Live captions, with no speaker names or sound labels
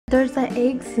There's the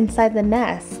eggs inside the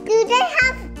nest. Do they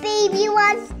have baby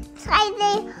ones inside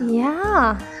there?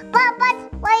 Yeah. But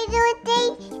why do they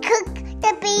cook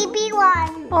the baby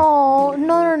one? Oh,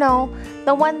 no.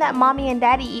 The one that mommy and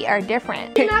daddy eat are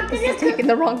different. This is taking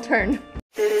the wrong turn.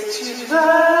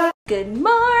 Good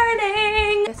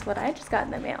morning! Guess what I just got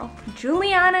in the mail?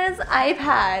 Juliana's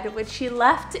iPad, which she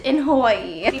left in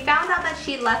Hawaii. We found out that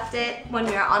she left it when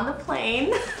we were on the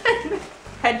plane.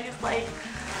 Benji's like,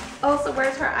 oh, so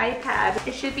where's her iPad?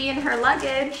 It should be in her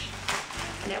luggage.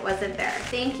 And it wasn't there.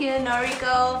 Thank you,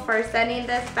 Noriko, for sending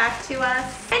this back to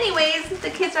us. Anyways, the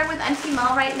kids are with Auntie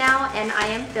Mel right now, and I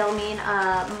am filming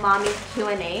Mommy's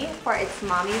Q&A for It's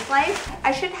Mommy's Life.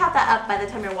 I should have that up by the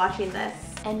time you're watching this.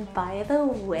 And by the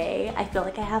way, I feel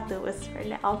like I have to whisper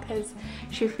now because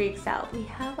she freaks out. We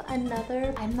have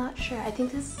another, I'm not sure, I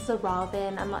think this is a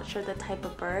robin. I'm not sure the type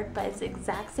of bird, but it's the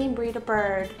exact same breed of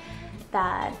bird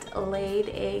that laid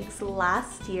eggs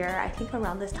last year, I think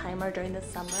around this time or during the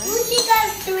summer. Lucy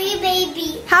got 3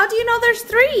 babies. How do you know there's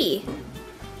 3?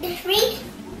 There's 3?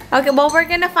 Okay, well, we're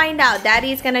gonna find out.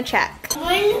 Daddy's gonna check.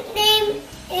 One name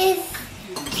is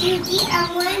Judy,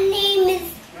 and one name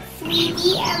is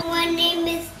Sweetie, and one name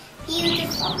is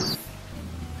Beautiful.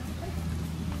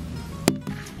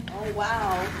 Oh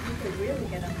wow, you could really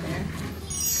get up there.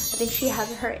 I think she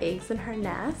has her eggs in her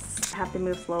nest. I have to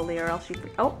move slowly or else she,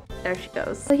 oh, there she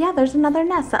goes. So yeah, there's another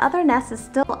nest. The other nest is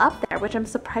still up there, which I'm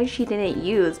surprised she didn't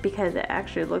use because it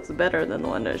actually looks better than the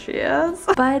one that she has.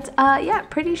 But yeah,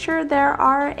 pretty sure there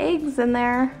are eggs in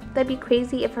there. That'd be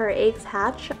crazy if her eggs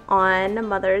hatch on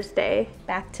Mother's Day.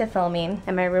 Back to filming,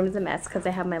 and my room's a mess because I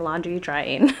have my laundry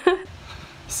drying.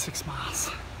 6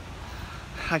 miles.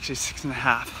 Actually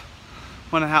 6.5.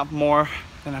 1.5 more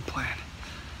than I planned.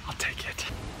 I'll take it.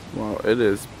 Well, it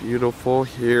is beautiful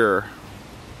here.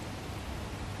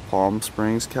 Palm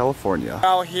Springs, California.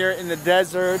 Out here in the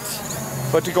desert,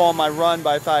 about to go on my run,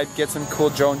 but I thought I'd get some cool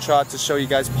drone shots to show you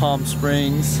guys Palm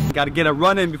Springs. Gotta get a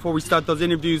run in before we start those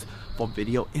interviews for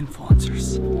video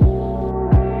influencers.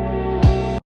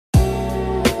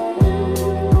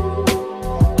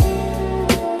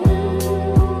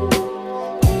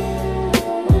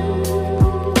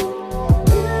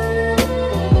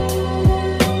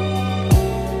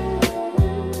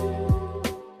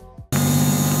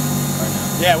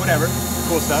 Yeah, whatever.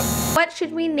 Cool stuff. What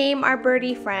should we name our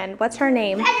birdie friend? What's her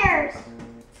name? Feathers.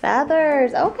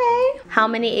 Feathers, okay. How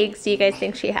many eggs do you guys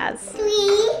think she has? 3,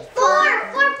 4.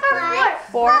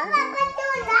 4? Mama, let's do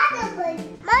another one.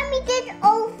 Mommy did,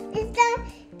 oh, is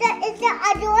the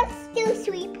other one still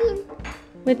sweeping?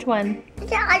 Which one? Is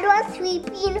the other one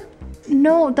sweeping?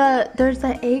 No, there's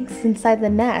the eggs inside the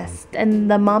nest, and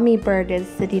the mommy bird is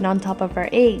sitting on top of her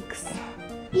eggs.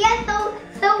 Yeah, so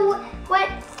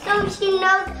she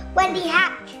knows when they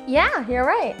hatch. Yeah, you're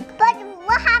right. But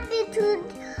what happened to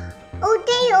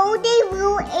they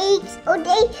real eggs? Yeah,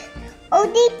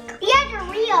 they're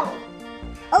real.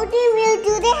 They real.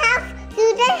 Do they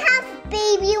have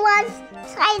baby ones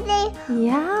inside there?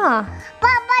 Yeah.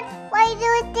 But why do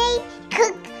they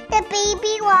cook the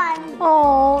baby one?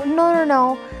 Oh,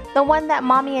 no. The one that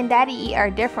mommy and daddy eat are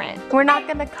different. We're not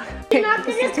gonna cook.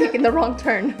 This is taking the wrong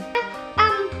turn.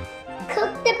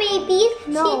 Cook the babies.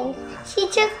 No. She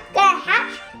just gonna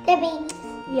hatch the babies.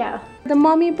 Yeah. The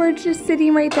mommy bird's just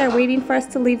sitting right there waiting for us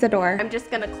to leave the door. I'm just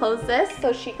gonna close this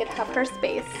so she could have her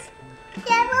space.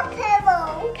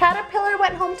 Caterpillar. Caterpillar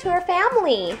went home to her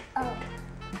family. Oh.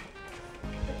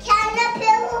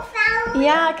 Caterpillar family?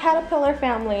 Yeah, Caterpillar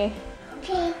family.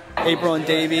 Okay. April and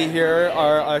Davey here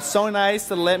are so nice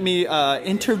to let me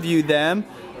interview them.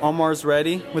 Omar's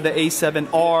ready with the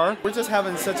A7R. We're just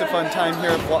having such a fun time here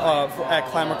at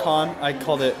ClimberCon. I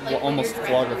called it almost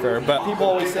vlogger, but people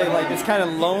always say like it's kind of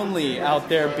lonely out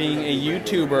there being a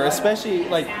YouTuber, especially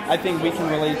like I think we can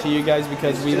relate to you guys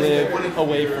because we live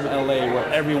away from LA where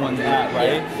everyone's at,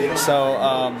 right? So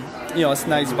you know, it's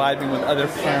nice vibing with other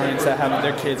parents that have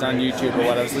their kids on YouTube or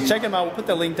whatever. So check them out. We'll put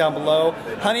the link down below.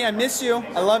 Honey, I miss you.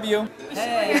 I love you.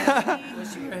 Hey,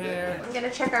 wish you were here. I'm gonna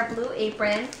check our blue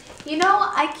apron. You know,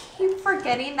 I keep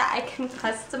forgetting that I can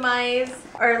customize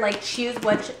or like choose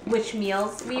which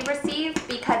meals we receive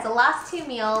because the last 2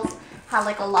 meals had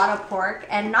like a lot of pork,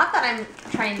 and not that I'm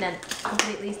trying to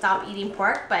completely stop eating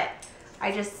pork, but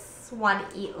I just want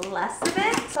to eat less of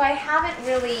it. So I haven't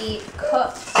really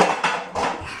cooked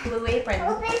Blue Apron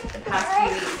the past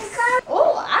few weeks.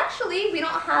 Oh, actually, we don't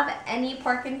have any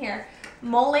pork in here.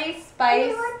 Mole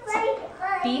spice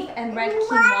beef and red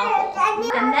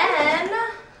quinoa. And then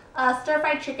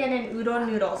stir-fried chicken and udon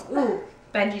noodles. Ooh,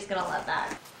 Benji's gonna love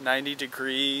that. 90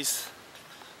 degrees,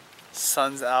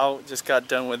 sun's out, just got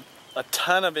done with a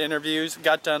ton of interviews.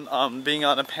 Got done being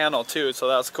on a panel too, so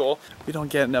that's cool. We don't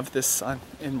get enough of this sun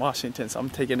in Washington, so I'm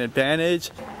taking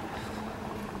advantage.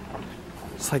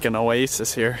 It's like an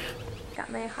oasis here.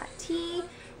 Got my hot tea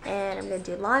and I'm gonna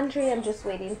do laundry. I'm just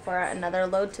waiting for another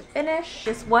load to finish.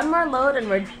 Just one more load and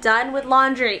we're done with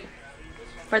laundry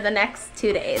for the next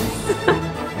 2 days.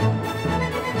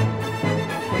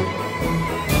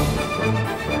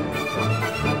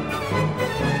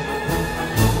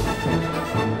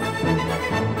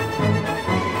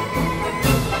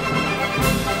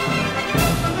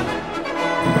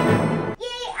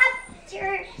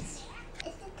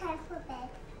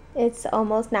 It's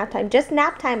almost nap time. Just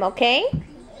nap time, okay?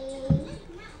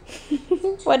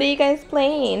 What are you guys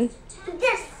playing?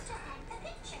 This.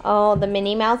 Oh, the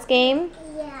Minnie Mouse game?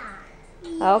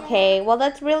 Yeah. Okay, well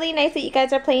that's really nice that you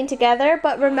guys are playing together,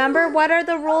 but remember, what are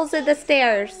the rules of the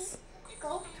stairs?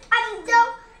 Don't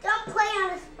play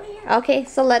on the stairs. Okay,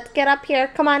 so let's get up here.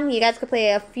 Come on, you guys can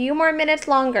play a few more minutes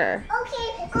longer.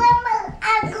 Okay,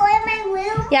 I'll go in my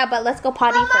room. Yeah, but let's go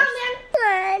potty Mama, first.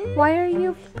 I'm good. Why are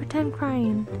you pretend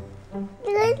crying?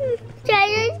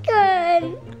 Treasure's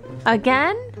good.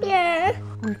 Again? Yeah.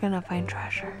 We're gonna find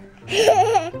treasure.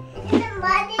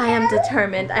 I I am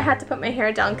determined. I had to put my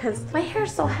hair down because my hair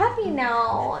is so heavy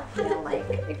now. I feel like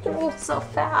it grows so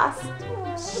fast.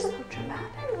 It's so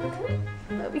dramatic.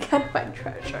 But we gotta find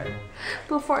treasure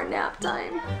before nap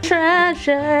time.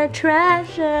 Treasure,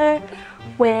 treasure,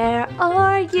 where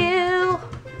are you?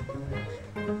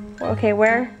 Okay,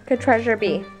 where could treasure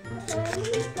be?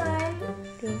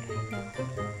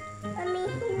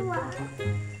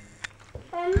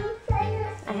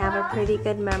 I have a pretty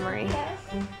good memory.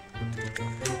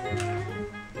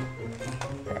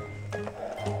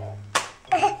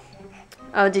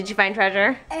 Oh, did you find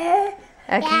treasure? Okay,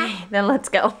 yeah. then let's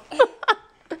go. Oh,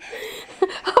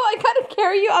 I gotta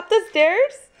carry you up the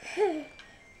stairs?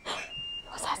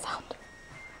 What's that sound?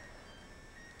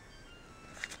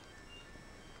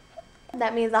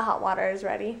 That means the hot water is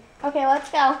ready. Okay,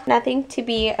 let's go. Nothing to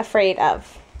be afraid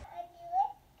of.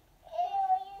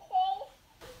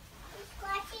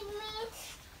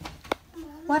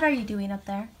 What are you doing up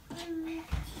there?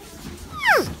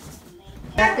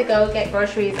 I have to go get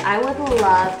groceries. I would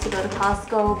love to go to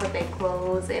Costco, but they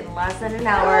close in less than an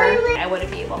hour. I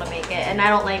wouldn't be able to make it, and I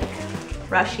don't like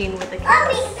rushing with the kids.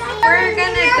 We're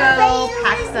gonna go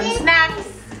pack some snacks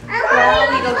while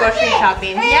we go grocery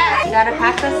shopping. Yes, you gotta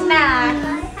pack the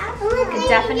snacks. It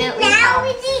definitely helps.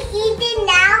 We can eat it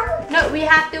now? No, we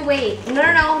have to wait.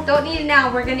 No, don't eat it now.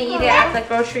 We're gonna eat it at the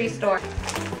grocery store.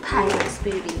 Pirate's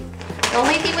booty. The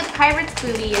only thing with Pirate's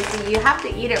booty is that you have to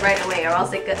eat it right away or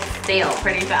else it gets stale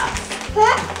pretty fast.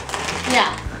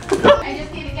 Yeah. I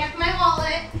just need to get my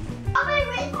wallet. Oh,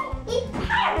 my eat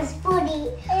Pirate's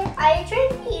booty. I tried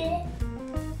to eat it.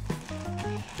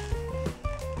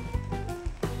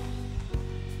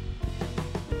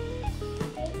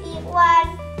 Eat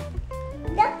one.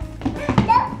 No.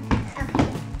 Okay.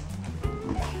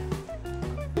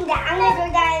 I'm gonna go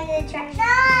down in the trash. No.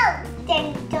 Then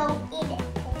don't eat it.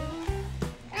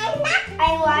 I'm not.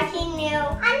 I'm watching you.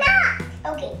 I'm not.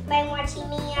 Okay, but I'm watching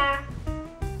me. I'm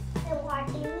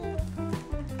watching you.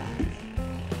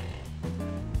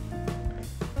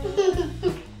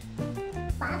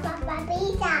 Papa,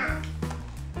 pizza.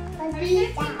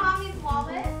 Pizza. Mommy's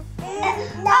wallet?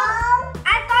 No,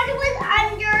 I thought it was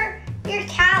under your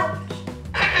couch.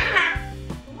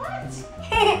 What?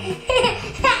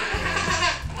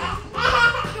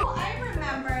 Oh, I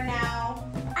remember now.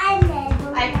 I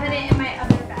put it in my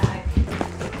other bag.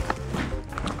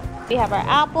 We have our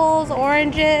apples,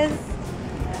 oranges.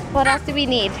 What else do we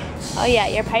need? Oh yeah,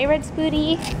 your Pirate's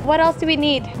booty. What else do we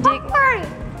need? Popcorn.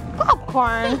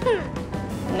 Popcorn.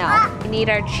 No. We need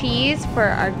our cheese for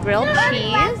our grilled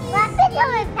cheese.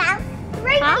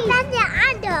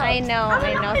 I know.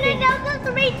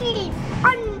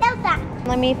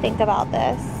 Let me think about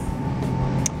this.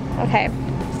 Okay,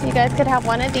 you guys could have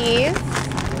one of these.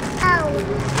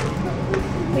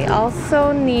 We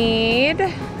also need,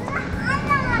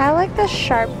 I like the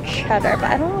sharp cheddar,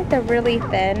 but I don't like the really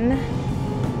thin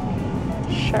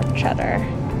sharp cheddar.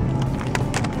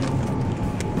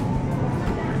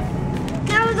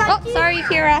 Oh, sorry,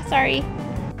 Kira, sorry.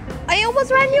 I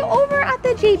almost ran you over at the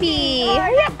JB.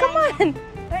 Hurry up, come on.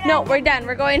 No, we're done.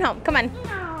 We're going home. Come on.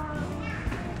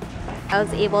 I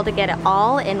was able to get it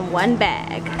all in one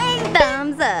bag.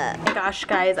 Thumbs up. Oh my gosh,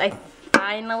 guys, I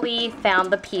finally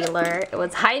found the peeler. It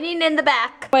was hiding in the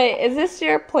back. Wait, is this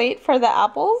your plate for the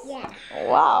apples? Yeah.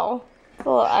 Wow. It's a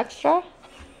little extra.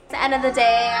 It's the end of the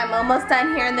day. I'm almost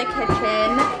done here in the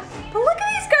kitchen. But look at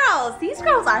these girls. These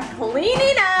girls are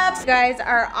cleaning up. You guys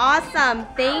are awesome.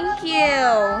 Thank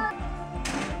you.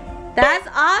 That's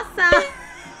awesome.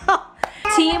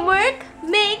 Teamwork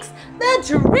makes the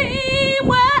dream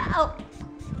work. Oh,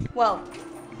 whoa.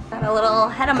 Got a little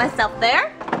ahead of myself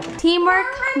there. Teamwork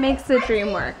makes the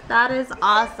dream work. That is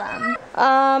awesome.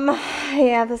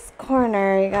 Yeah, this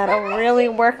corner, you gotta really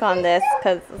work on this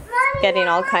because it's getting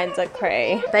all kinds of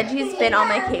gray. Benji's been on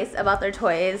my case about their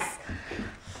toys.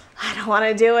 I don't want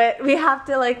to do it. We have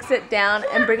to like sit down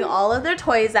and bring all of their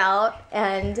toys out,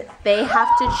 and they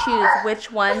have to choose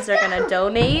which ones they're gonna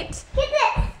donate,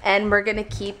 and we're gonna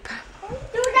keep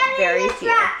very few.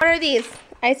 What are these?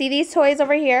 I see these toys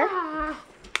over here.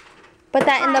 Put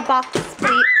that in the box,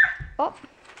 please. Oh.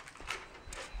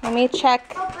 Let me check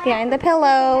behind the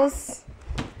pillows.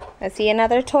 I see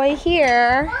another toy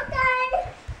here.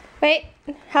 Wait,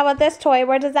 how about this toy?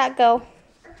 Where does that go?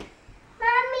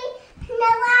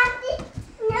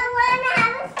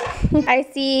 I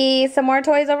see some more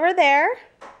toys over there.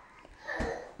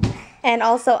 And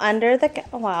also under the,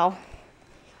 wow.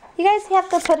 You guys have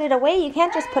to put it away. You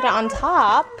can't just put it on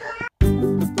top.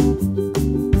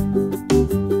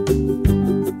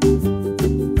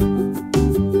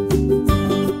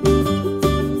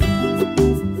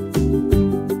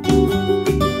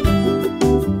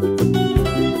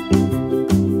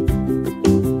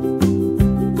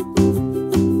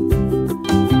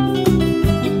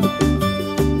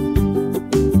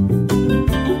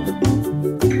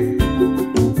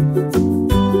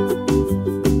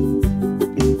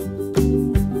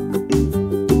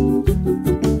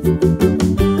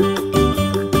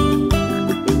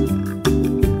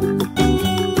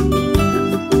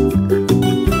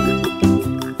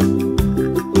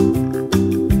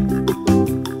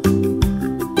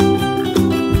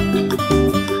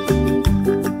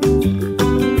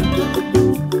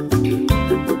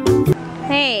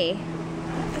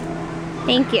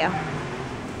 Thank you.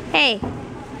 Hey.